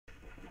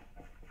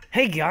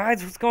Hey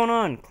guys, what's going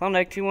on?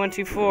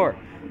 Klondike2124,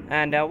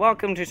 and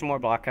welcome to some more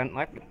Block Hunt.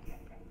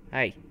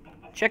 Hey,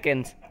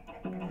 chickens.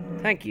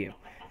 Thank you.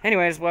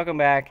 Anyways, welcome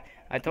back.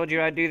 I told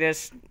you I'd do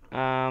this.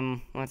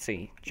 Let's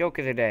see. Joke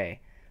of the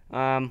day.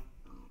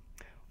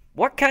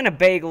 What kind of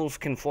bagels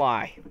can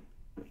fly?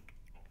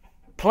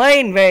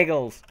 Plain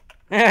bagels.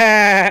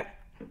 That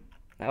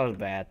was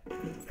bad.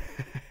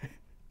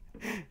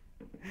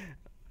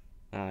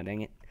 Oh,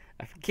 dang it.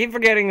 I keep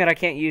forgetting that I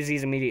can't use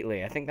these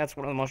immediately. I think that's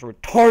one of the most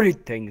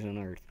retarded things on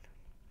Earth.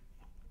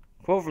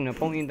 Quote from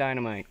Napoleon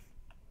Dynamite.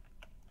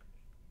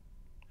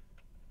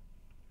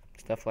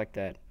 Stuff like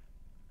that.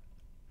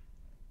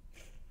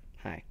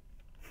 Hi.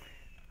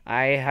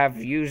 I have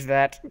used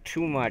that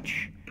too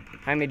much.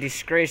 I'm a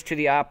disgrace to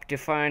the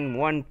Optifine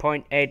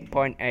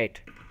 1.8.8.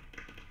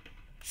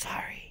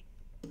 Sorry.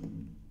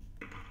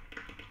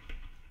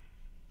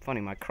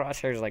 Funny, my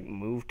crosshairs like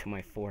moved to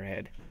my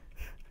forehead.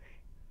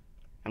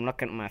 I'm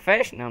looking at my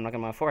face, now I'm looking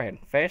at my forehead.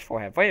 Face,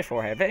 forehead, face,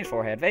 forehead, face,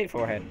 forehead, face,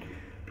 forehead.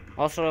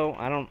 Also,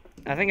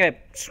 I think I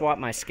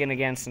swapped my skin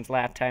again since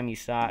last time you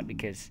saw it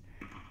because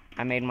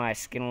I made my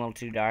skin a little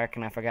too dark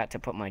and I forgot to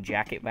put my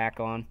jacket back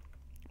on.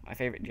 My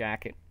favorite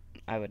jacket.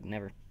 I would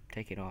never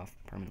take it off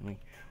permanently.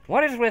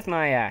 What is with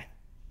my eye?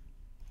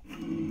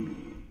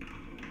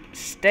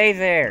 Stay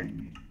there,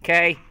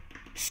 okay?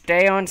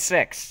 Stay on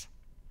 6.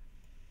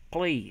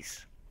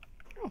 Please.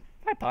 Oh,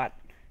 hi, Pot.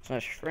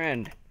 Slash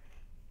friend.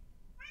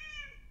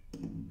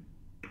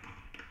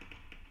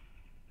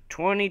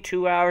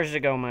 22 hours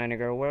ago, miner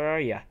girl, where are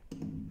ya?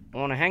 I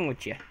want to hang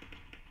with you.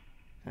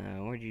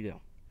 Where'd you go?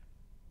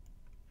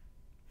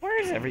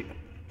 Where is everybody?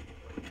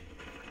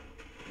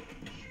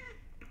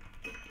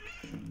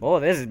 Oh,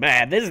 this is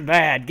bad. This is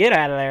bad. Get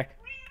out of there.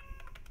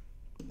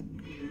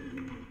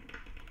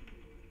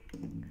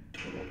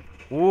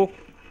 Ooh.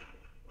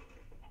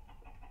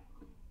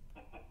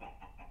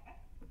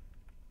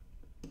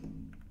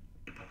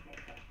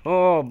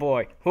 Oh,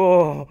 boy.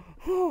 Oh.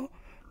 Oh.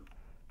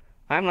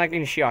 I'm like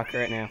in shock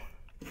right now.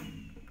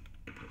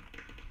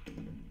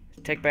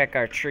 Take back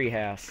our tree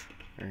house.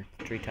 Or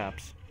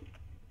treetops.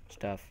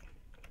 Stuff.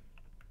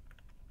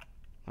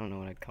 I don't know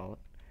what I'd call it.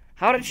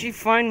 How did she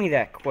find me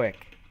that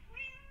quick?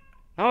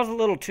 That was a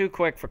little too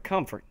quick for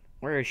comfort.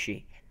 Where is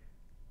she?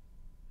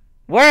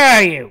 Where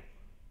are you?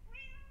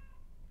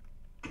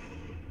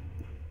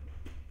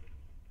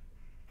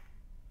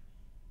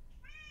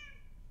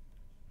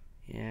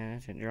 Yeah,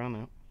 that's it. Draw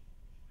them out.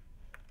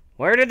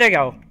 Where did they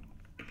go?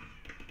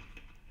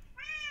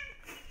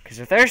 Because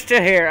if they're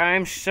still here,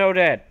 I'm so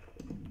dead.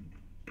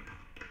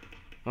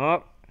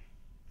 Oh.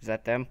 Is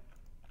that them?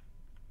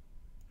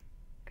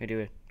 Can I do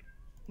it?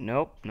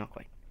 Nope, not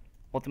quite.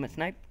 Ultimate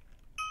snipe?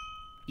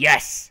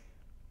 Yes!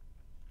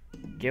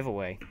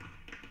 Giveaway.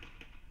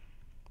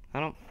 I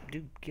don't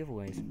do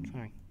giveaways.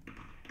 Sorry.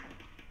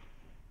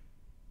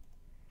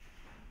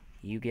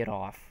 You get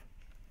off.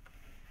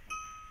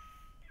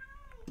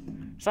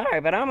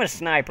 Sorry, but I'm a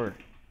sniper.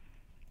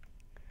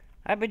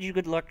 I bid you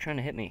good luck trying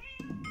to hit me.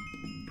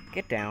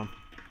 Get down.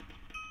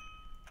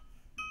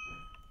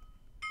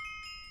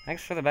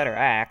 Thanks for the better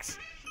axe,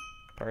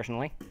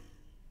 personally.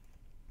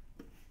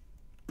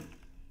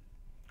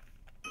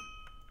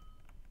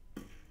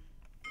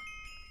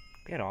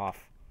 Get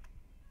off.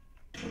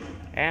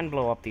 And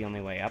blow up the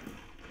only way up.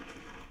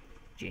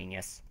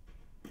 Genius.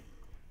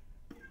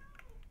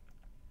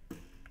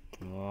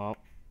 Oh.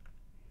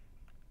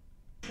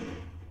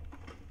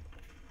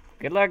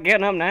 Good luck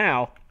getting up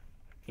now.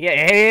 You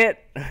idiot.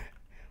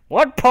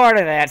 What part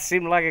of that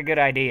seemed like a good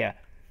idea?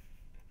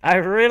 I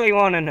really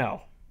want to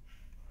know.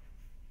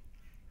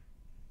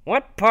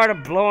 What part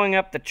of blowing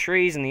up the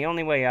trees and the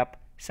only way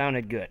up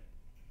sounded good?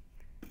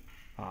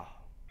 Oh.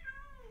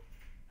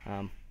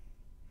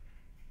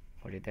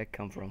 Where did that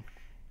come from?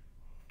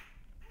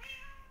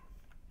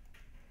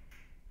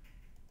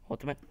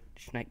 Ultimate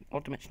snipe.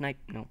 Ultimate snipe.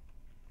 No.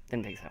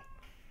 Didn't think so.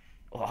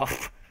 Oh.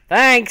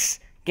 Thanks!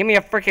 Give me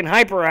a freaking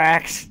hyper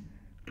axe!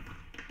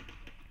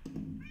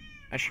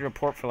 I should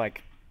report for,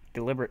 like,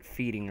 deliberate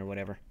feeding or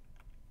whatever.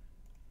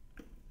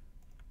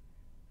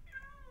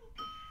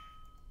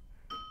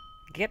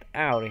 Get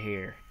out of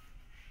here.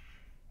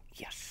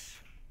 Yes.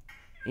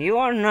 You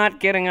are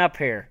not getting up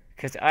here,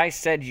 because I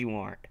said you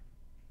aren't.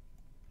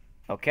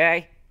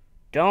 Okay?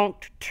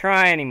 Don't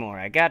try anymore.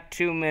 I got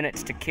 2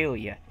 minutes to kill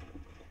you.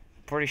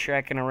 Pretty sure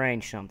I can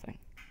arrange something.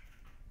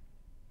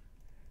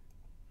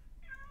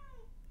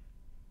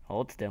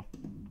 Hold still.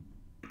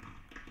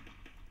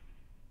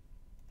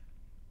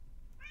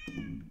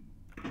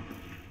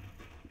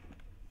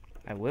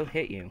 I will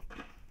hit you.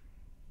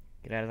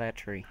 Get out of that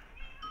tree.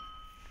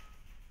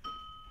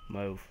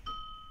 Move.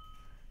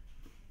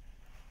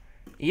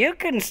 You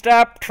can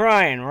stop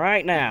trying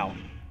right now.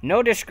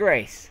 No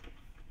disgrace.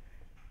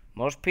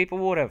 Most people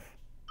would have.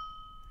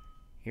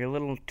 You're a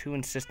little too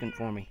insistent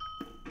for me.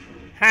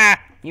 Ha!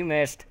 You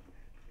missed.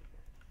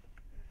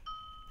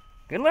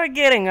 Good luck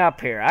getting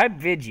up here. I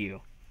bid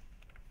you.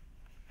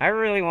 I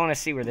really want to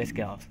see where this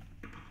goes.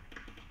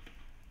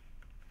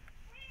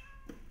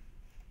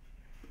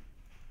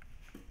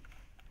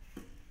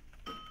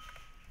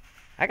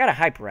 I got a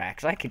hyper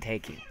axe. I can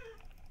take you.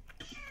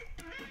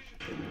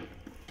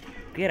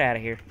 Get out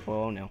of here.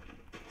 Oh, no.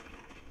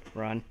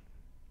 Run.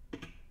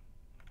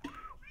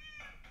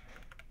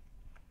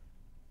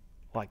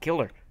 Oh, I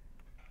killed her.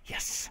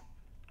 Yes.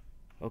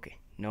 Okay.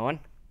 No one.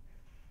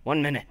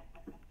 1 minute.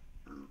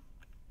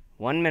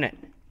 1 minute.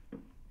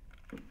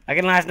 I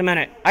can last a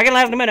minute. I can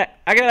last a minute.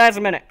 I can last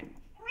a minute.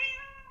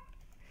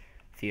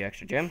 A few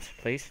extra gems,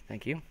 please.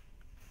 Thank you.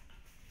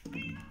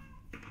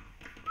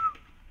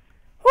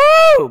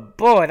 Woo!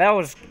 Boy, that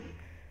was...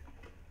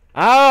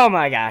 Oh,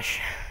 my gosh.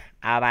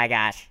 Oh, my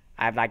gosh.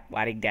 I'm like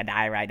wanting to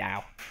die right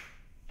now.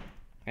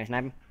 Can I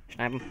snipe him?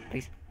 Snipe him,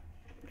 please.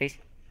 Please.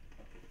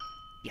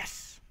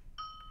 Yes.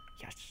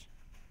 Yes.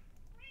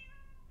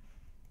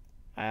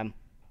 You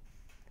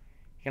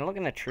gonna look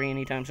in the tree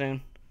anytime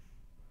soon?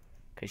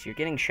 Because you're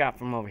getting shot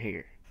from over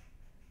here.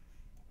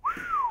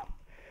 Whew.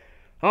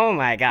 Oh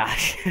my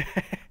gosh.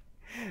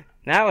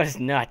 That was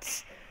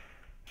nuts.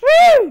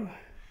 Woo!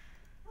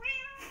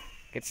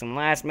 Get some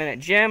last minute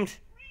gems.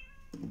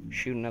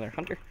 Shoot another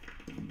hunter.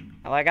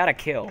 Well, I got a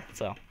kill,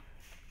 so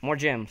more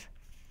gems.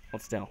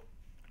 Hold still.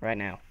 Right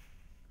now.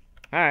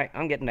 Alright,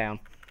 I'm getting down.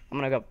 I'm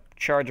gonna go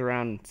charge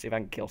around and see if I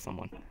can kill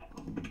someone.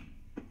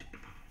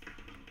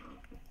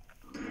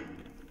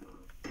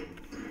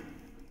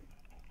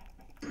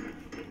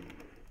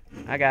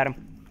 I got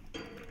him.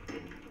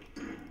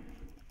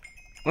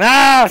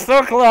 Ah,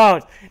 so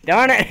close!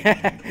 Darn it!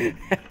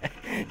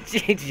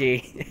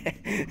 GG.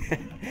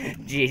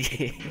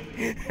 GG.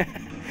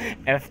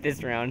 F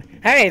this round.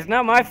 Hey, it's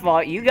not my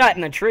fault. You got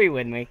in the tree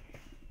with me.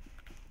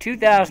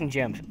 2,000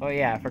 gems. Oh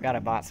yeah, I forgot I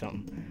bought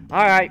something.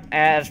 Alright,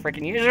 as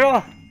freaking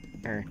usual,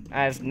 or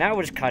as now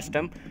is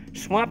custom,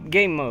 swap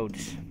game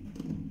modes.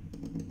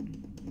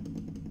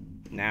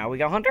 Now we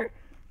go hunter.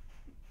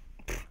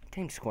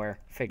 Tame square.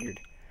 Figured.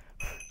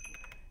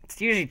 It's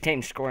usually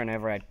tame square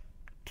whenever I...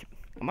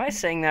 Am I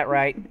saying that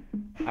right?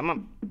 I'm a...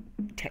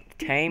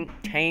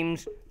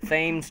 Tames,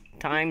 thames,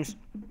 times.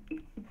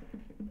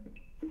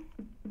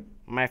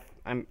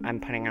 I'm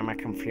putting on my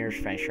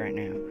confused face right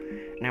now,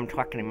 and I'm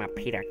talking to my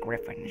Peter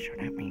Griffin, so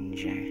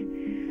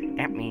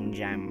that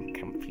means I'm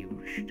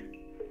confused.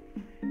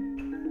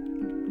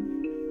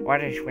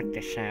 What is with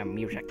this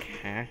music,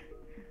 huh?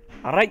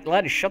 All right,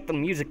 lads, shut the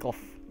music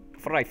off,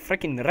 before I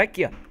freaking wreck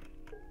you.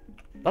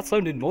 That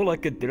sounded more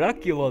like a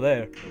Dracula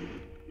there,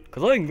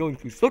 cause I'm going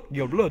to suck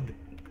your blood.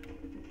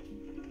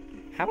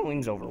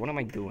 Halloween's over. What am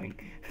I doing?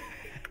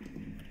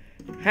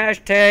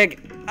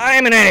 Hashtag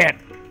I'm an idiot.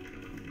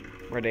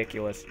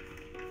 Ridiculous.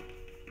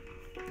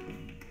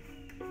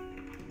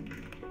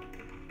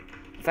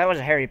 If that was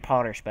a Harry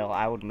Potter spell,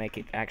 I would make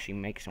it actually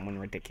make someone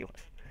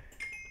ridiculous.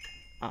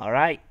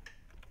 Alright.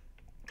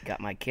 Got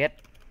my kit.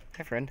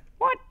 Hi, friend.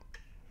 What?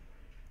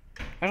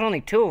 There's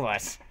only 2 of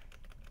us.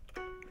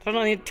 There's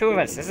only 2 of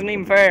us. This isn't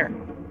even fair.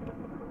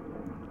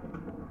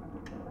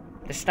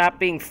 This stopped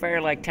being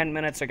fair like 10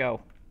 minutes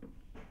ago.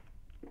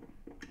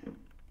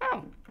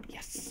 Oh,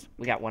 yes.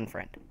 We got 1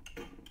 friend.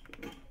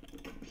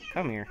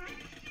 Come here.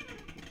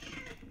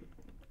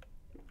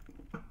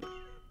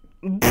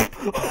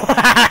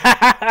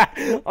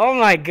 Oh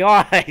my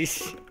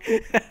gosh.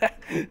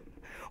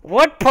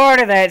 What part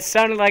of that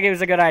sounded like it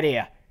was a good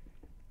idea?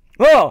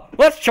 Oh,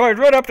 let's charge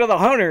right up to the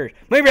hunters.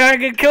 Maybe I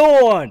can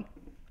kill one.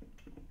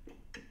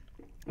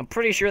 I'm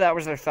pretty sure that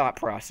was their thought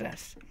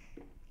process.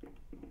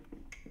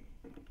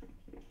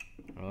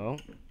 Oh.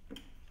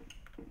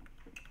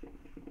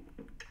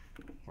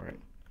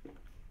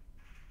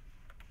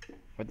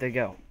 Where'd they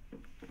go?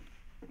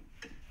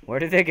 Where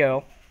did they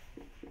go?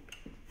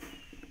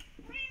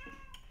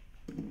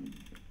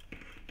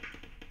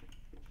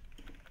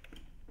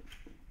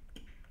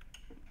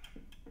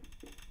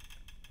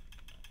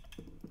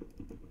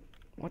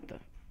 What the?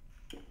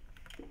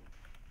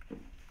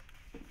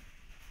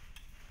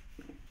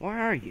 Where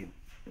are you?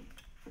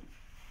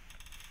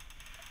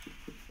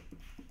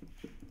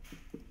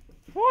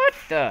 What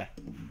the? Are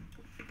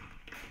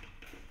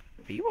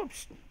you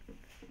upstairs?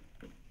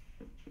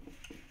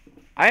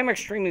 I am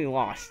extremely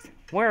lost.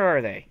 Where are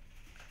they?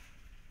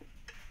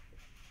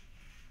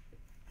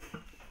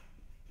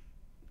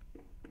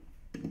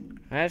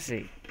 Let's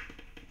see.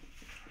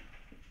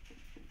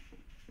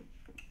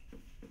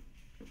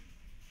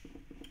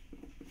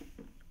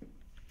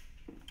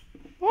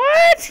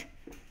 What?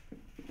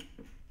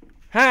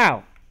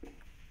 How?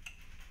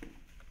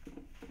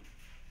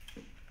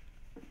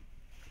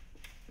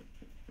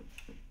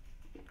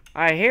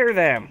 I hear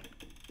them.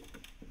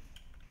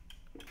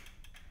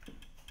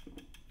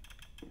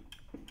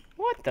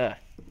 What the?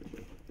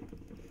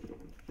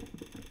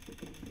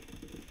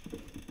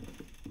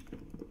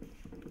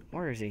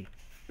 Where is he?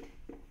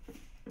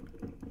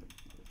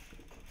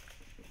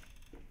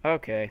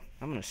 Okay,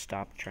 I'm gonna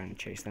stop trying to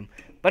chase them.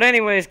 But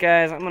anyways,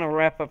 guys, I'm gonna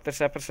wrap up this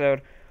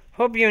episode.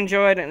 Hope you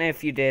enjoyed, and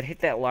if you did, hit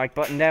that like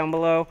button down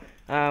below.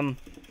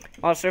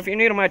 Also, if you're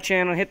new to my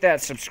channel, hit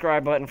that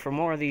subscribe button for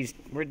more of these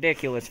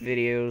ridiculous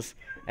videos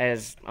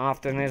as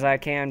often as I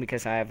can,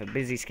 because I have a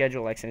busy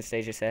schedule, like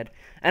Synaesthesia said.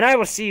 And I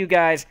will see you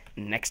guys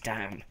next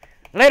time.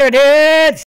 Later, dudes!